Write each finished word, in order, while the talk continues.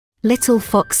Little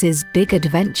Fox's Big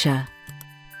Adventure.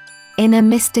 In a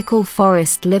mystical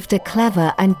forest lived a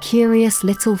clever and curious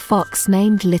little fox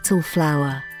named Little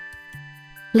Flower.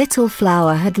 Little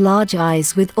Flower had large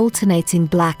eyes with alternating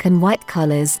black and white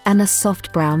colors and a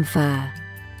soft brown fur.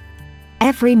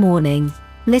 Every morning,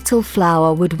 Little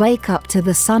Flower would wake up to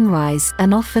the sunrise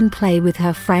and often play with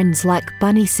her friends like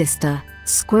Bunny Sister,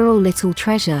 Squirrel Little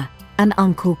Treasure, and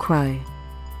Uncle Crow.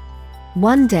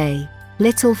 One day,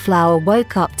 Little Flower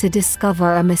woke up to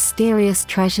discover a mysterious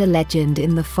treasure legend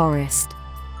in the forest.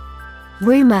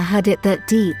 Rumor had it that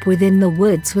deep within the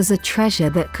woods was a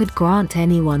treasure that could grant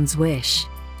anyone's wish.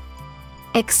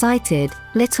 Excited,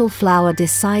 Little Flower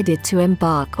decided to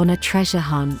embark on a treasure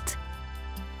hunt.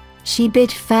 She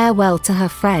bid farewell to her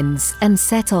friends and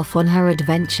set off on her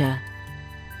adventure.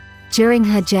 During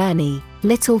her journey,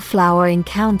 Little Flower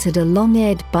encountered a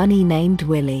long-eared bunny named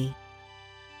Willie.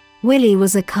 Willie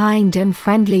was a kind and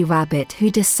friendly rabbit who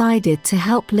decided to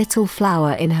help Little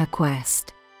Flower in her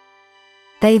quest.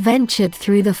 They ventured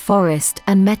through the forest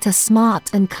and met a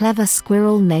smart and clever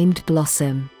squirrel named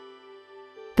Blossom.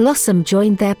 Blossom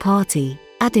joined their party,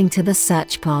 adding to the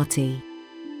search party.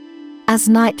 As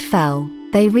night fell,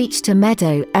 they reached a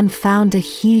meadow and found a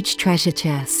huge treasure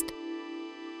chest.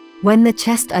 When the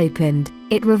chest opened,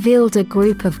 it revealed a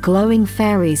group of glowing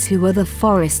fairies who were the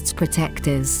forest's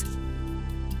protectors.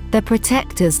 The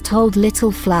protectors told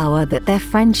Little Flower that their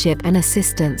friendship and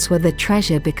assistance were the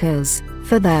treasure because,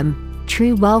 for them,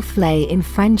 true wealth lay in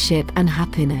friendship and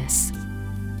happiness.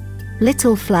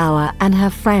 Little Flower and her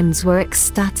friends were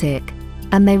ecstatic,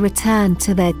 and they returned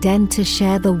to their den to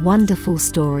share the wonderful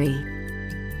story.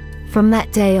 From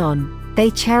that day on,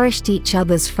 they cherished each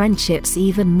other's friendships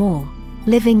even more,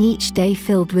 living each day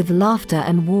filled with laughter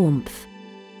and warmth.